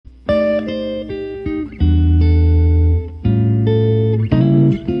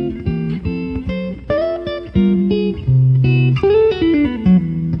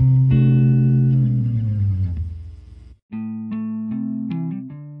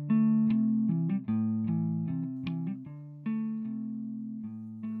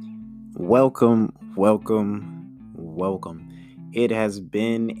Welcome. It has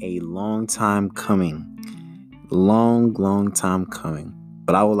been a long time coming. Long time coming.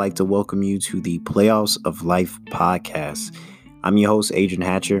 But I would like to welcome you to the Playoffs of Life podcast. I'm your host, Adrian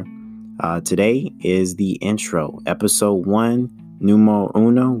Hatcher. Today is the intro, episode 1, numero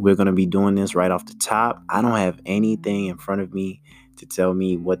uno. We're going to be doing this right off the top. I don't have anything in front of me to tell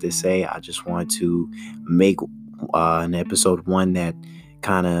me what to say. I just want to make an episode 1 that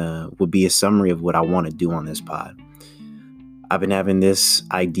kind of would be a summary of what I want to do on this pod. I've been having this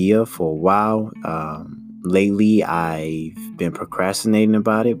idea for a while. Lately, I've been procrastinating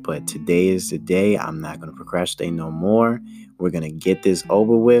about it, but today is the day. I'm not going to procrastinate no more. We're going to get this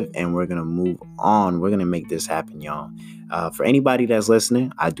over with, and we're going to move on. We're going to make this happen, y'all. For anybody that's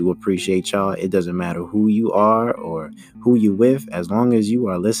listening, I do appreciate y'all. It doesn't matter who you are or who you with. As long as you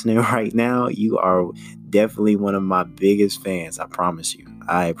are listening right now, you are definitely one of my biggest fans. I promise you.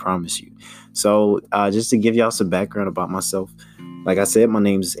 So just to give y'all some background about myself, like I said, my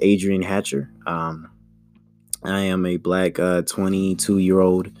name is Adrian Hatcher. I am a black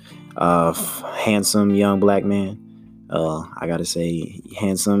 22-year-old handsome young black man. I gotta say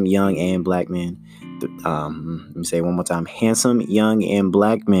handsome, young, and black man. Let me say it one more time. Handsome, young, and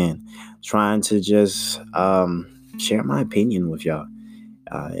black man. Trying to just share my opinion with y'all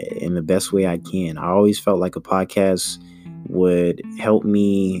in the best way I can. I always felt like a podcast would help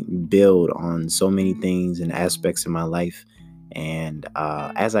me build on so many things and aspects in my life. And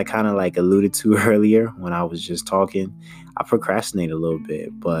as I kind of like alluded to earlier when I was just talking, I procrastinate a little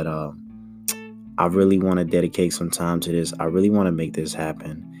bit, but I really want to dedicate some time to this. I really want to make this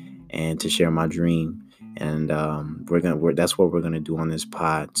happen and to share my dream. And that's what we're gonna do on this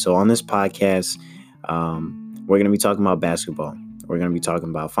pod. So on this podcast, we're gonna be talking about basketball. We're gonna be talking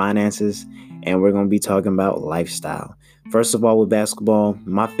about finances, and we're gonna be talking about lifestyle. First of all, with basketball,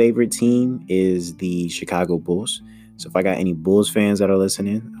 my favorite team is the Chicago Bulls. So if I got any Bulls fans that are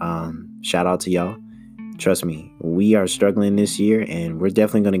listening, shout out to y'all. Trust me, we are struggling this year, and we're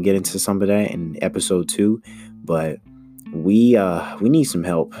definitely going to get into some of that in episode 2. But we need some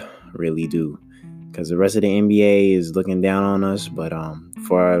help, really do, because the rest of the NBA is looking down on us. But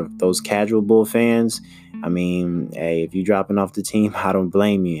for those casual Bull fans, I mean, hey, if you're dropping off the team, I don't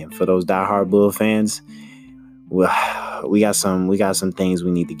blame you. And for those diehard Bull fans, well, we got some things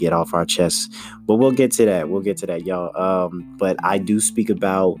we need to get off our chests, but we'll get to that, y'all. But I do speak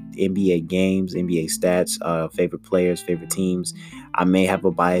about NBA games, NBA stats, favorite players, favorite teams. I may have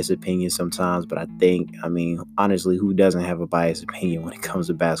a biased opinion sometimes, but honestly, who doesn't have a biased opinion when it comes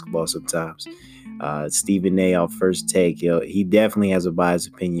to basketball sometimes? Stephen A, off First Take, he definitely has a biased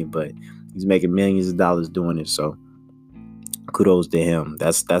opinion, but he's making millions of dollars doing it, so kudos to him.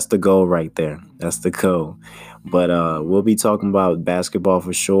 That's the goal right there. That's the goal. But we'll be talking about basketball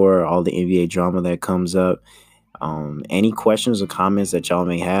for sure, all the NBA drama that comes up. Any questions or comments that y'all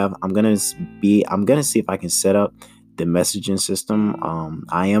may have, I'm gonna see if I can set up the messaging system.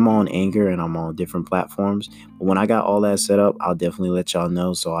 I am on Anchor and I'm on different platforms. But when I got all that set up, I'll definitely let y'all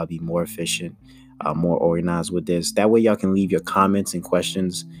know, so I'll be more efficient, more organized with this. That way y'all can leave your comments and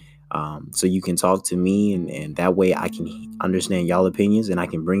questions. So you can talk to me, and that way I can understand y'all opinions and I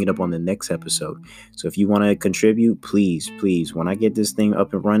can bring it up on the next episode. So if you want to contribute, please, when I get this thing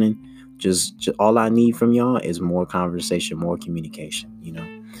up and running, just all I need from y'all is more conversation, more communication,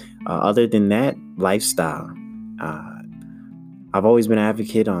 Other than that, lifestyle. I've always been an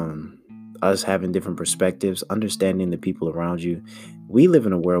advocate on us having different perspectives, understanding the people around you. We live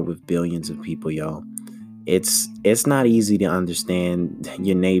in a world with billions of people, y'all. It's not easy to understand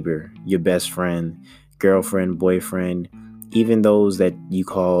your neighbor, your best friend, girlfriend, boyfriend, even those that you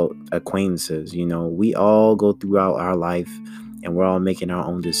call acquaintances. We all go throughout our life and we're all making our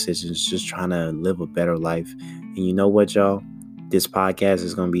own decisions, just trying to live a better life. And you know what, y'all? This podcast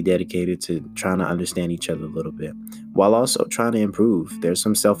is going to be dedicated to trying to understand each other a little bit while also trying to improve. There's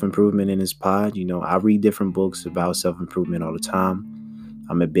some self-improvement in this pod. I read different books about self-improvement all the time.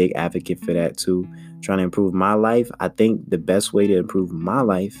 I'm a big advocate for that too. Trying to improve my life. I think the best way to improve my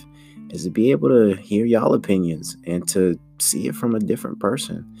life is to be able to hear y'all opinions and to see it from a different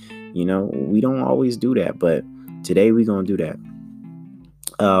person. We don't always do that, but today we're going to do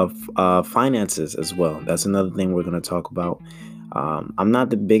that. Finances as well. That's another thing we're going to talk about. I'm not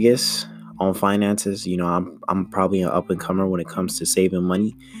the biggest on finances. I'm probably an up-and-comer when it comes to saving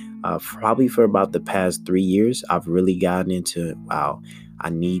money. Probably for about the past 3 years, I've really gotten into, I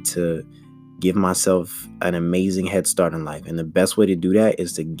need to give myself an amazing head start in life. And the best way to do that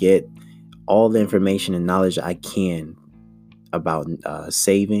is to get all the information and knowledge I can about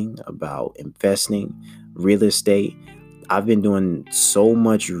saving, about investing, real estate. I've been doing so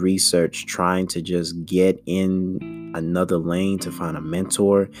much research trying to just get in another lane to find a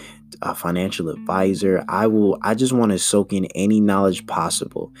mentor, a financial advisor. I just want to soak in any knowledge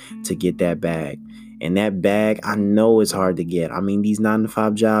possible to get that bag. And that bag, I know it's hard to get. I mean, these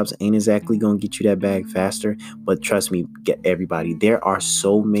 9-to-5 jobs ain't exactly going to get you that bag faster. But trust me, get everybody, there are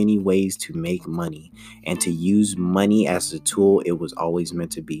so many ways to make money and to use money as a tool. It was always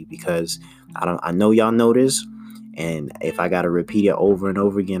meant to be, because I know y'all know this. And if I got to repeat it over and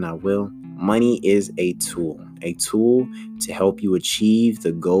over again, I will. Money is a tool to help you achieve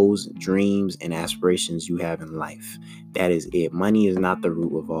the goals, dreams, and aspirations you have in life. That is it. Money is not the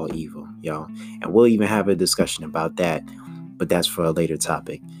root of all evil, y'all. And we'll even have a discussion about that, but that's for a later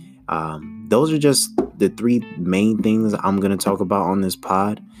topic. Those are just the 3 main things I'm going to talk about on this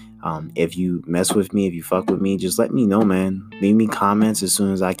pod. If you mess with me, if you fuck with me, just let me know, man. Leave me comments as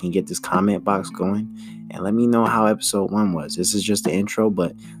soon as I can get this comment box going. And let me know how episode 1 was. This is just the intro,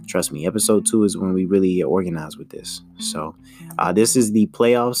 but trust me, episode 2 is when we really get organized with this. So this is the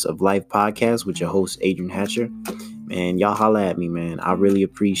Playoffs of Life podcast with your host, Adrian Hatcher. And y'all holla at me, man. I really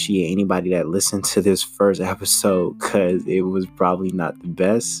appreciate anybody that listened to this first episode, because it was probably not the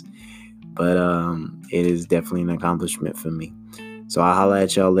best, but it is definitely an accomplishment for me. So I'll holla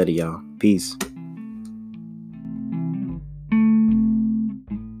at y'all later, y'all. Peace.